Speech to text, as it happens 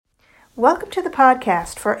Welcome to the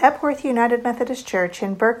podcast for Epworth United Methodist Church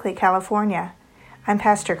in Berkeley, California. I'm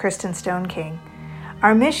Pastor Kristen Stoneking.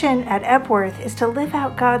 Our mission at Epworth is to live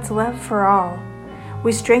out God's love for all.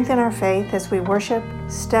 We strengthen our faith as we worship,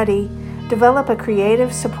 study, develop a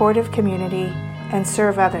creative, supportive community, and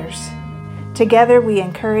serve others. Together we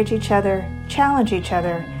encourage each other, challenge each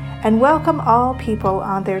other, and welcome all people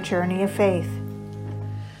on their journey of faith.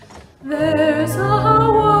 There's a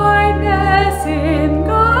wideness in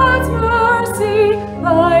God's mercy,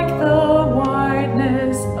 like the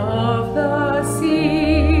wideness of the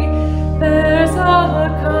sea. There's a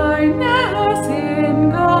kindness in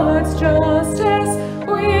God's justice,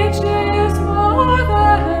 which is more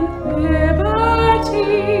than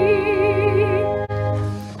liberty.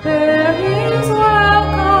 There is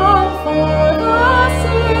welcome for the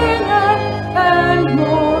sinner, and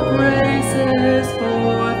more graces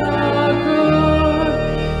for the good.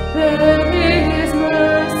 There is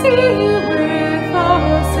mercy with the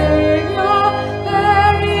Savior,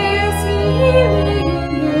 there is healing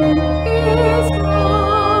in His blood.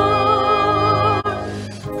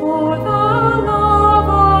 For the love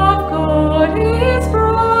of God is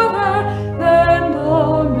broader than the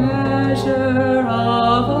measure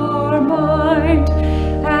of our mind,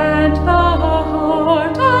 and the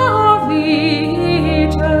heart of the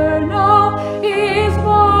eternal is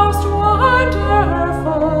most wonderfully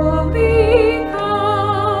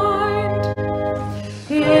kind.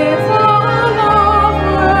 If our love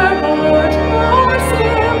were much more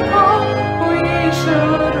simple, we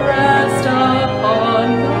should rest upon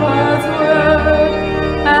God's word,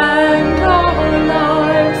 and our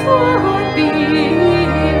lives would be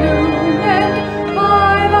illumined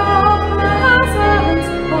by the presence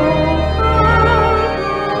of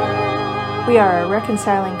God. We are a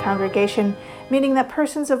reconciling congregation, meaning that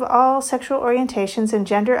persons of all sexual orientations and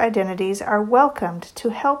gender identities are welcomed to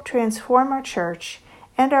help transform our church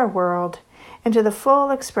and our world into the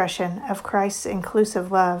full expression of Christ's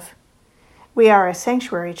inclusive love. We are a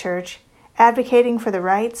sanctuary church, advocating for the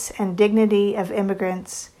rights and dignity of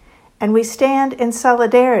immigrants, and we stand in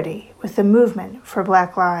solidarity with the movement for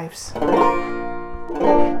Black lives.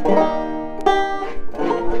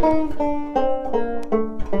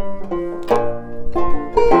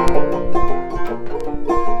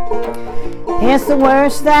 It's the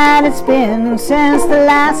worst that it's been since the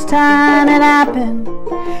last time it happened.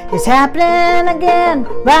 It's happening again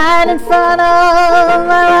right in front of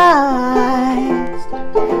our eyes.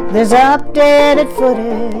 There's updated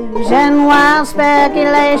footage and wild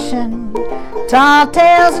speculation, tall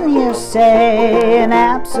tales and hearsay and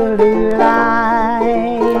absolute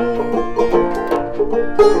lies.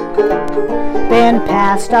 Been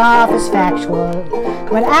passed off as factual,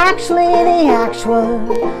 when actually the actual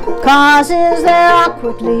causes they're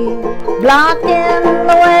awkwardly blocking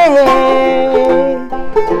the way,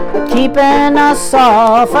 keeping us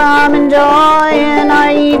all from enjoying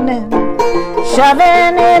our evening,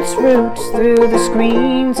 shoving its roots through the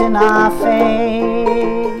screens in our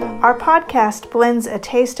face. Our podcast blends a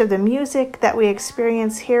taste of the music that we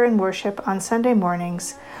experience here in worship on Sunday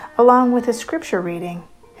mornings, along with a scripture reading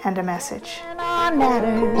and a message. On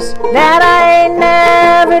matters that I ain't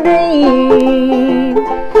never dreamed.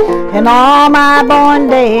 In all my born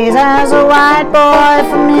days as a white boy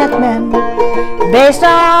from Hickman, based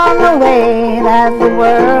on the way that the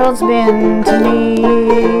world's been to me.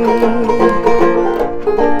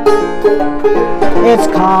 It's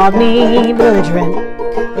called me belligerent,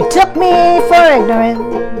 it took me for ignorant,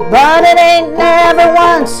 but it ain't never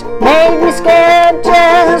once made me scared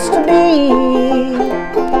just to be.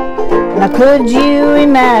 Now could you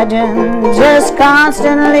imagine just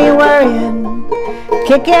constantly worrying,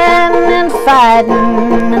 kicking and fighting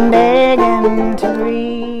and begging to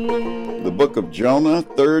breathe? The book of Jonah,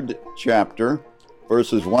 3rd chapter,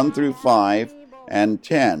 verses 1 through 5 and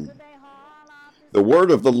 10. The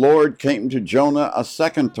word of the Lord came to Jonah a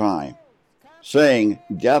second time, saying,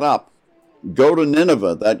 "Get up, go to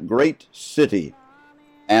Nineveh, that great city,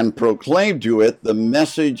 and proclaim to it the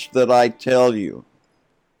message that I tell you."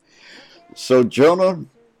 So Jonah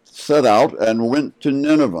set out and went to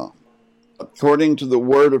Nineveh, according to the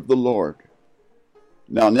word of the Lord.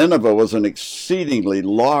 Now Nineveh was an exceedingly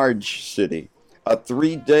large city, a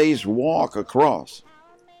 3 days' walk across.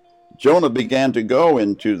 Jonah began to go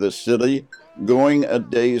into the city, going a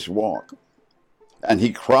day's walk. And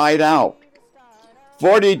he cried out,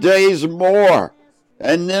 40 days more,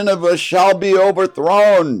 and Nineveh shall be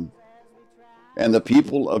overthrown." And the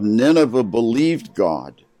people of Nineveh believed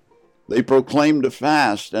God. They proclaimed a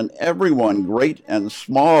fast, and everyone, great and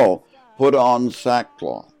small, put on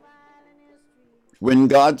sackcloth. When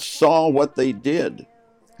God saw what they did,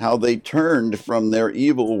 how they turned from their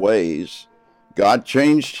evil ways, God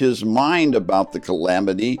changed his mind about the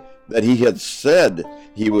calamity that he had said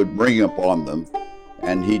he would bring upon them,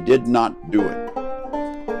 and he did not do it.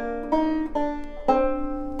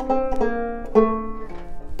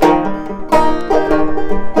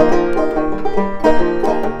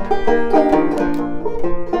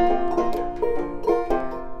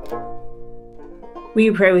 Will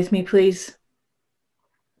you pray with me, please?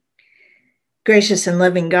 Gracious and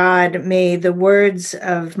loving God, may the words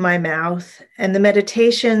of my mouth and the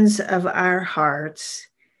meditations of our hearts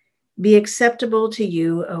be acceptable to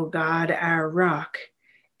you, O God, our rock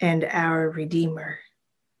and our Redeemer.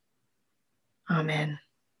 Amen.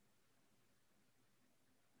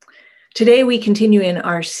 Today we continue in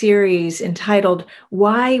our series entitled,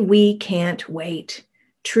 Why We Can't Wait,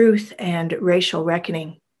 Truth and Racial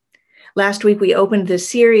Reckoning. Last week, we opened this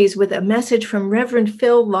series with a message from Reverend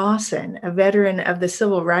Phil Lawson, a veteran of the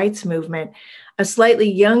Civil Rights Movement, a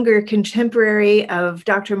slightly younger contemporary of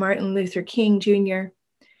Dr. Martin Luther King Jr.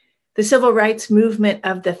 The Civil Rights Movement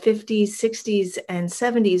of the 50s, 60s, and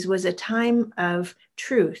 70s was a time of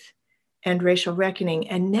truth and racial reckoning.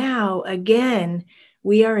 And now, again,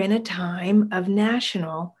 we are in a time of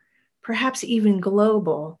national, perhaps even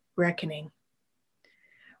global reckoning.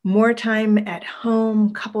 More time at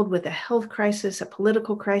home, coupled with a health crisis, a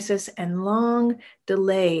political crisis, and long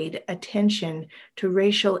delayed attention to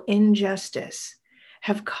racial injustice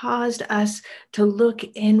have caused us to look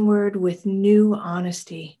inward with new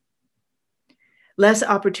honesty. Less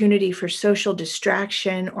opportunity for social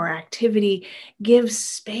distraction or activity gives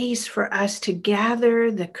space for us to gather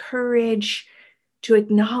the courage to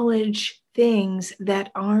acknowledge things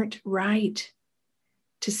that aren't right,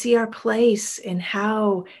 to see our place in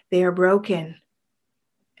how they are broken,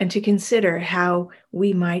 and to consider how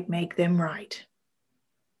we might make them right.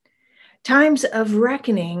 Times of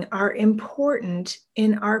reckoning are important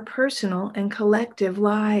in our personal and collective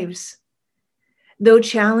lives. Though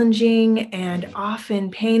challenging and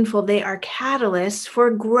often painful, they are catalysts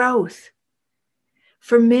for growth.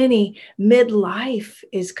 For many, midlife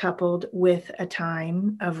is coupled with a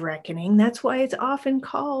time of reckoning. That's why it's often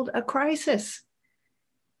called a crisis.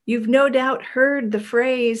 You've no doubt heard the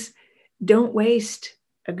phrase, don't waste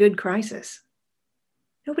a good crisis.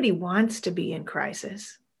 Nobody wants to be in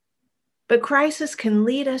crisis, but crisis can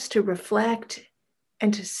lead us to reflect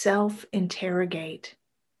and to self-interrogate.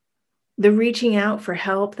 The reaching out for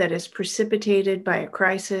help that is precipitated by a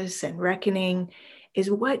crisis and reckoning is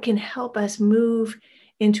what can help us move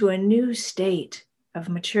into a new state of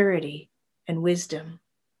maturity and wisdom.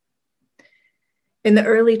 In the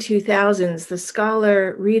early 2000s, the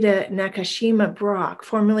scholar Rita Nakashima Brock,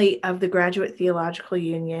 formerly of the Graduate Theological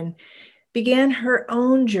Union, began her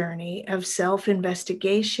own journey of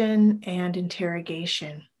self-investigation and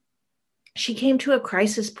interrogation. She came to a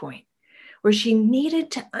crisis point where she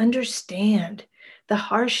needed to understand the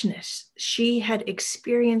harshness she had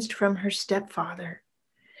experienced from her stepfather.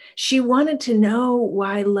 She wanted to know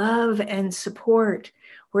why love and support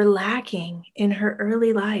were lacking in her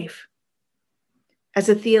early life. As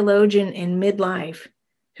a theologian in midlife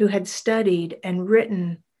who had studied and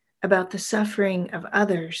written about the suffering of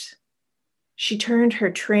others, she turned her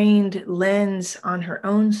trained lens on her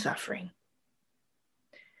own suffering.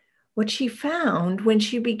 What she found when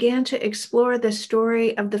she began to explore the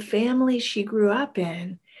story of the family she grew up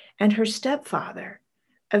in and her stepfather,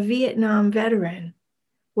 a Vietnam veteran,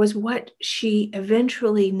 was what she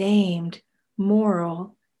eventually named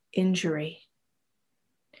moral injury.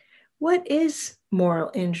 What is moral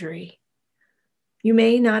injury? You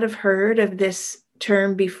may not have heard of this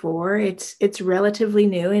term before. It's relatively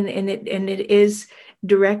new, and it is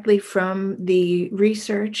directly from the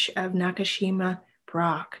research of Nakashima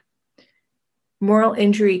Brock. Moral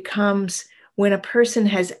injury comes when a person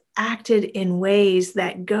has acted in ways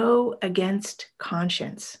that go against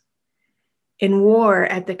conscience. In war,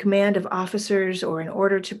 at the command of officers or in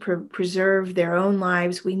order to preserve their own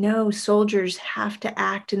lives, we know soldiers have to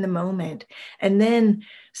act in the moment, and then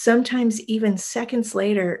sometimes even seconds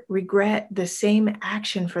later, regret the same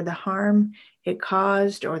action for the harm it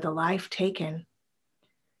caused or the life taken.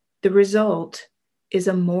 The result is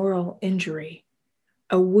a moral injury,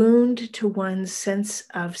 a wound to one's sense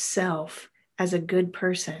of self as a good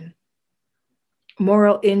person.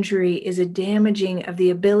 Moral injury is a damaging of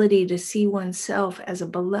the ability to see oneself as a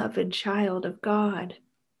beloved child of God.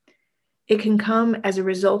 It can come as a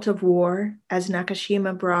result of war, as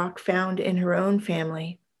Nakashima Brock found in her own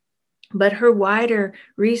family. But her wider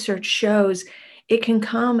research shows it can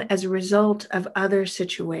come as a result of other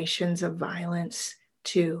situations of violence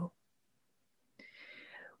too.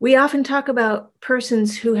 We often talk about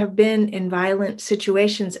persons who have been in violent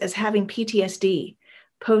situations as having PTSD,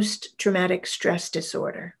 post-traumatic stress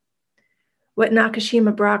disorder. What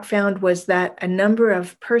Nakashima Brock found was that a number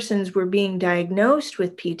of persons were being diagnosed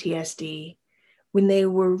with PTSD when they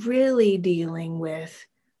were really dealing with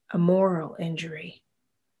a moral injury.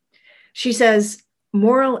 She says,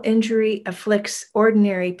 moral injury afflicts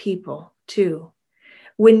ordinary people too,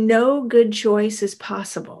 when no good choice is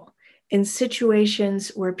possible in situations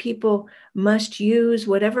where people must use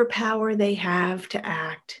whatever power they have to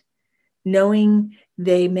act, knowing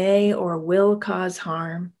they may or will cause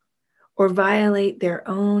harm or violate their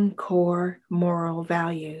own core moral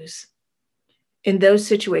values. In those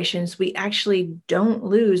situations, we actually don't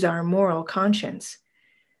lose our moral conscience,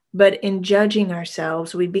 but in judging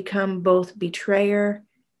ourselves, we become both betrayer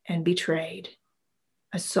and betrayed,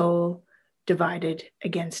 a soul divided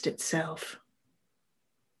against itself.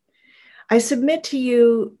 I submit to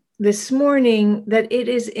you this morning that it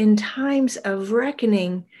is in times of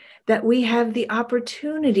reckoning that we have the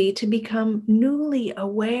opportunity to become newly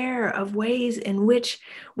aware of ways in which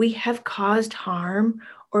we have caused harm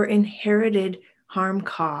or inherited harm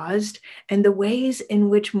caused, and the ways in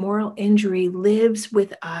which moral injury lives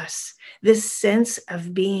with us, this sense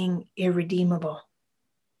of being irredeemable.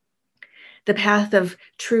 The path of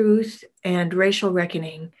truth and racial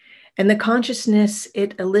reckoning and the consciousness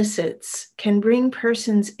it elicits can bring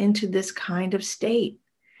persons into this kind of state.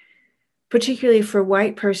 Particularly for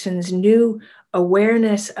white persons, new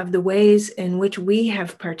awareness of the ways in which we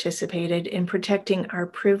have participated in protecting our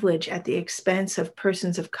privilege at the expense of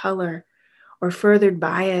persons of color, or furthered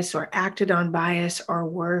bias or acted on bias or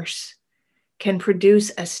worse, can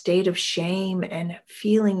produce a state of shame and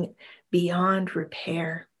feeling beyond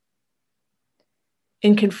repair.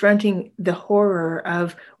 In confronting the horror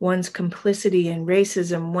of one's complicity in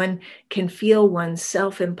racism, one can feel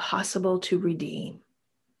oneself impossible to redeem.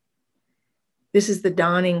 This is the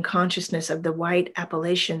dawning consciousness of the white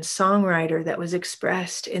Appalachian songwriter that was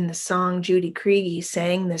expressed in the song Judy Kriege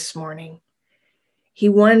sang this morning. He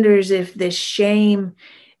wonders if this shame,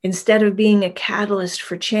 instead of being a catalyst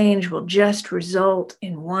for change, will just result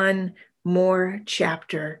in one more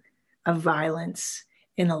chapter of violence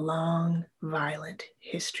in a long, violent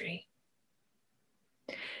history.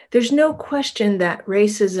 There's no question that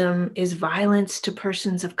racism is violence to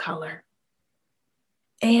persons of color.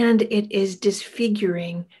 And it is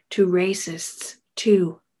disfiguring to racists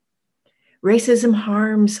too. Racism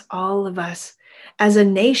harms all of us. As a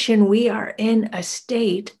nation, we are in a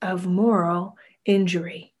state of moral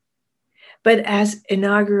injury. But as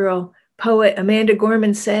inaugural poet Amanda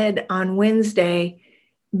Gorman said on Wednesday,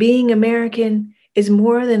 being American is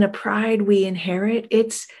more than a pride we inherit.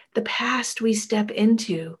 It's the past we step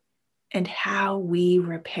into and how we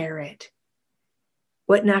repair it.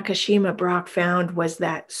 What Nakashima Brock found was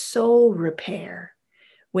that soul repair,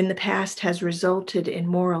 when the past has resulted in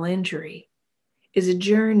moral injury, is a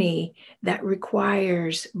journey that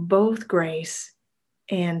requires both grace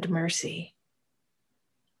and mercy.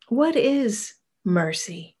 What is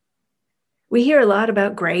mercy? We hear a lot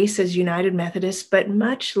about grace as United Methodists, but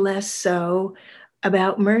much less so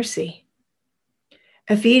about mercy.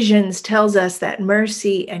 Ephesians tells us that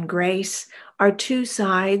mercy and grace are two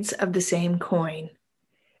sides of the same coin.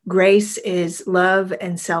 Grace is love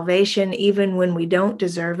and salvation even when we don't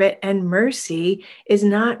deserve it, and mercy is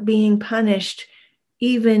not being punished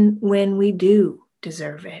even when we do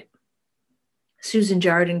deserve it. Susan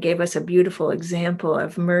Jardin gave us a beautiful example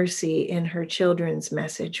of mercy in her children's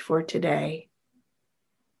message for today.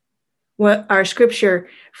 Well, our scripture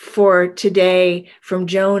for today from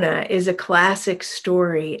Jonah is a classic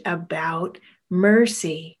story about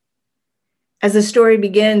mercy. As the story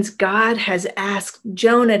begins, God has asked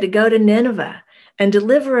Jonah to go to Nineveh and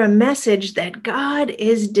deliver a message that God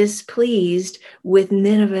is displeased with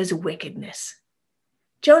Nineveh's wickedness.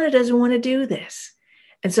 Jonah doesn't want to do this,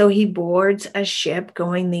 and so he boards a ship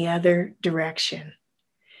going the other direction.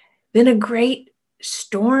 Then a great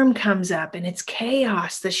storm comes up and it's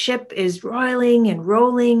chaos. The ship is roiling and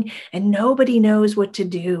rolling and nobody knows what to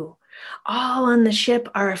do. All on the ship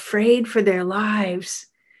are afraid for their lives.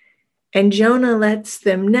 And Jonah lets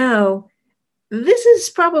them know, this is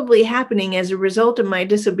probably happening as a result of my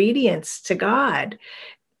disobedience to God.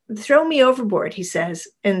 Throw me overboard, he says,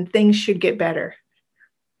 and things should get better.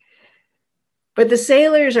 But the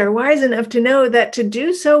sailors are wise enough to know that to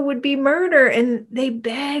do so would be murder, and they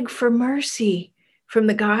beg for mercy from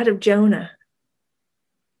the God of Jonah.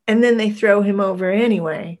 And then they throw him over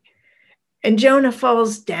anyway. And Jonah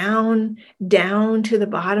falls down to the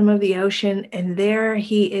bottom of the ocean, and there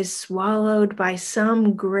he is swallowed by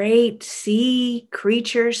some great sea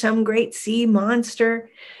creature, some great sea monster.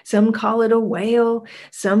 Some call it a whale,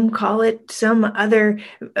 some call it some other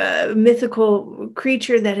mythical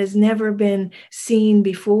creature that has never been seen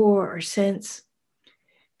before or since.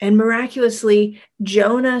 And miraculously,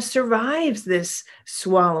 Jonah survives this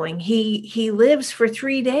swallowing. He lives for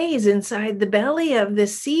 3 days inside the belly of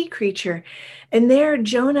this sea creature. And there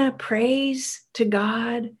Jonah praises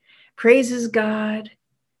God,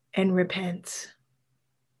 and repents.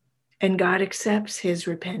 And God accepts his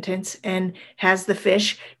repentance and has the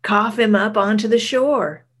fish cough him up onto the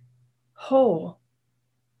shore, whole,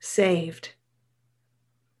 saved.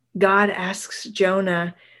 God asks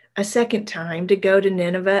Jonah a second time to go to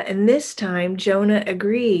Nineveh, and this time Jonah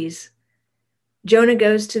agrees. Jonah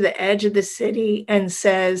goes to the edge of the city and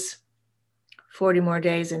says, 40 more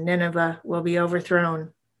days and Nineveh will be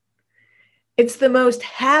overthrown. It's the most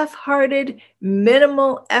half-hearted,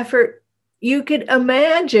 minimal effort you could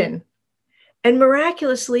imagine. And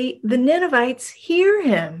miraculously, the Ninevites hear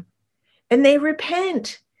him and they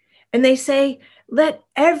repent and they say, let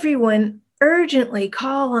everyone urgently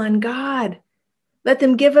call on God. Let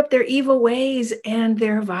them give up their evil ways and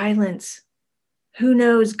their violence. Who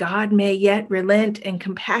knows, God may yet relent and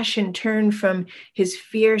compassion turn from his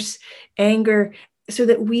fierce anger so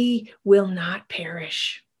that we will not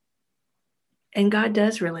perish. And God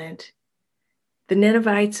does relent. The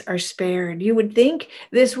Ninevites are spared. You would think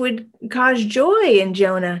this would cause joy in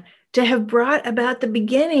Jonah to have brought about the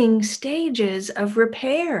beginning stages of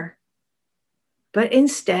repair. But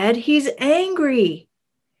instead, he's angry.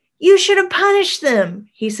 You should have punished them,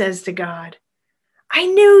 he says to God. I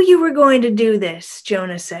knew you were going to do this,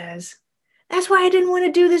 Jonah says. That's why I didn't want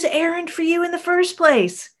to do this errand for you in the first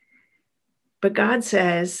place. But God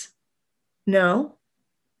says, no.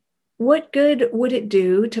 What good would it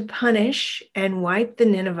do to punish and wipe the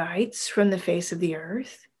Ninevites from the face of the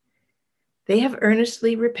earth? They have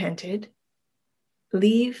earnestly repented.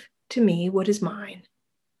 Leave to me what is mine.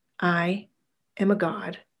 I am a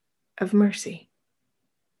God of mercy.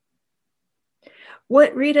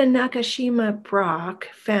 What Rita Nakashima Brock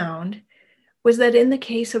found was that in the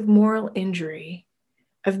case of moral injury,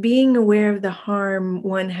 of being aware of the harm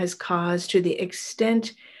one has caused to the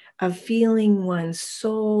extent of feeling one's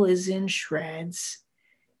soul is in shreds,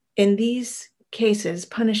 in these cases,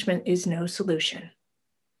 punishment is no solution.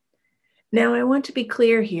 Now, I want to be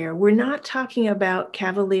clear here. We're not talking about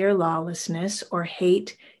cavalier lawlessness or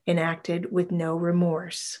hate enacted with no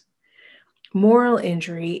remorse. Moral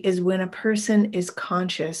injury is when a person is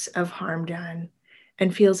conscious of harm done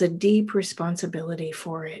and feels a deep responsibility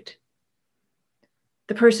for it.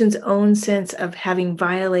 The person's own sense of having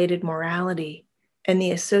violated morality and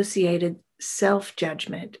the associated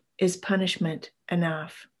self-judgment is punishment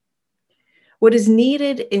enough. What is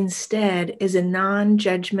needed instead is a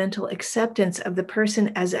non-judgmental acceptance of the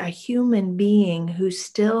person as a human being who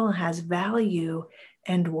still has value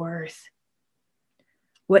and worth.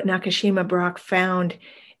 What Nakashima Brock found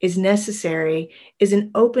is necessary is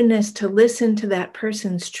an openness to listen to that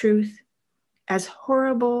person's truth, as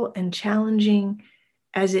horrible and challenging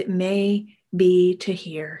as it may be to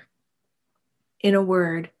hear. In a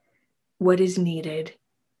word, what is needed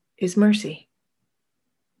is mercy.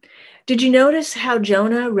 Did you notice how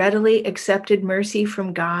Jonah readily accepted mercy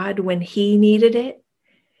from God when he needed it,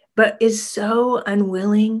 but is so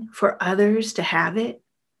unwilling for others to have it?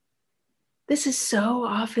 This is so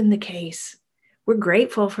often the case. We're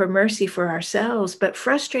grateful for mercy for ourselves, but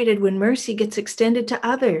frustrated when mercy gets extended to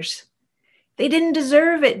others. They didn't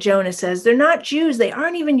deserve it, Jonah says. They're not Jews. They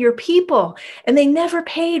aren't even your people, and they never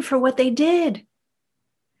paid for what they did.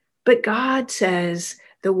 But God says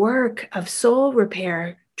the work of soul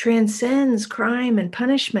repair transcends crime and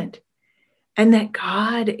punishment, and that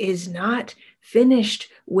God is not finished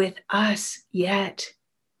with us yet.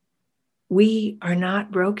 We are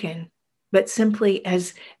not broken, but simply,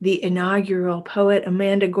 as the inaugural poet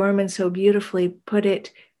Amanda Gorman so beautifully put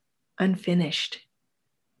it, unfinished.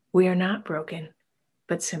 We are not broken,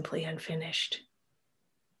 but simply unfinished.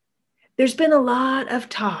 There's been a lot of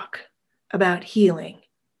talk about healing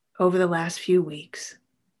over the last few weeks.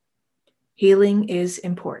 Healing is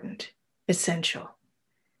important, essential.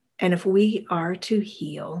 And if we are to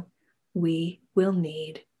heal, we will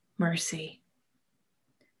need mercy.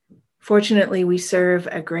 Fortunately, we serve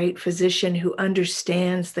a great physician who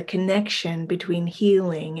understands the connection between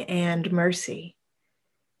healing and mercy.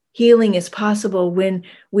 Healing is possible when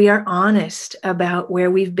we are honest about where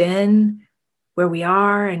we've been, where we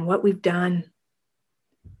are, and what we've done.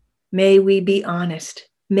 May we be honest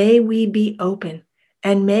May we be open,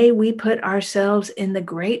 and may we put ourselves in the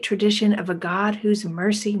great tradition of a God whose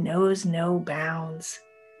mercy knows no bounds.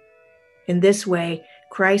 In this way,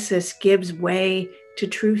 crisis gives way to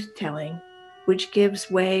truth-telling, which gives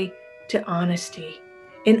way to honesty.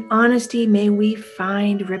 In honesty, may we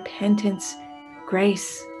find repentance,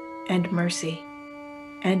 grace, and mercy,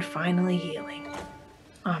 and finally healing.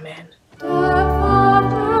 Amen. Depth of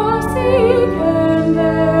mercy can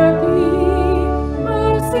there be,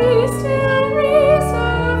 mercy still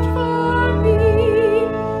reserved for me.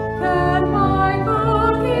 Can my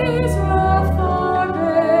God His wrath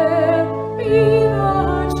forbear, be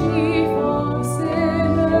the chief of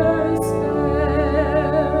sinners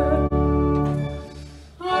spare?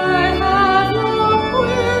 I have long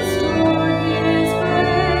withstood His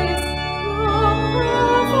grace, long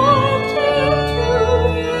provoked Him to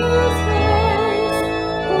His face.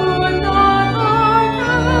 Would not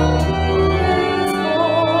hearken to His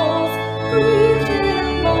calls, grieved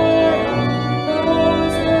Him by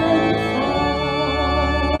 1,000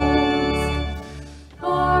 falls.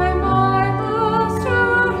 I my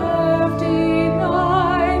Master have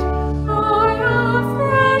denied, I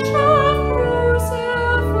afresh have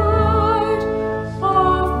crucified,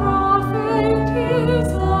 of profaned His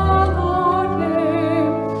hallowed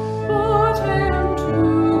name, put Him to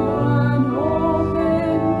an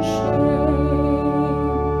open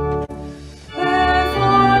shame.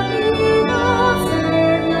 Therefore me the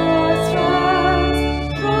Saviour stands,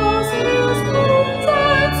 draws His wounds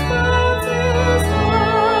and spreads His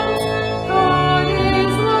hands. God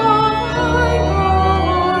is love, I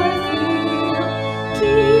know, I feel.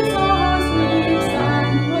 Jesus weeps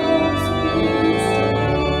and loves me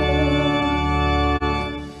still.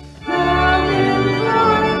 Now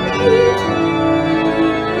incline me to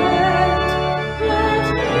repent. Let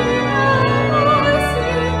me now my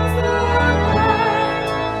sins lament.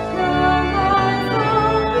 Now my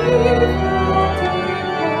folly floating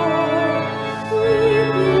o'er, we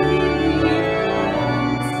believe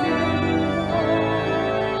and sing.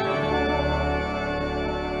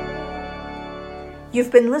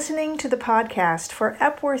 You've been listening to the podcast for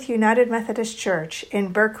Epworth United Methodist Church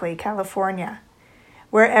in Berkeley, California.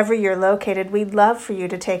 Wherever you're located, we'd love for you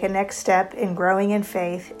to take a next step in growing in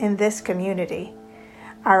faith in this community.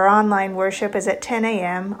 Our online worship is at 10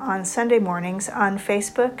 a.m. on Sunday mornings on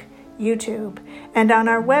Facebook, YouTube, and on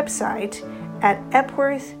our website at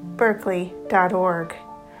epworthberkeley.org.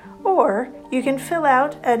 Or you can fill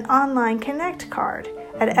out an online Connect card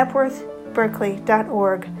at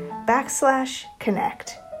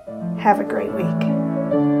epworthberkeley.org/connect. Have a great week.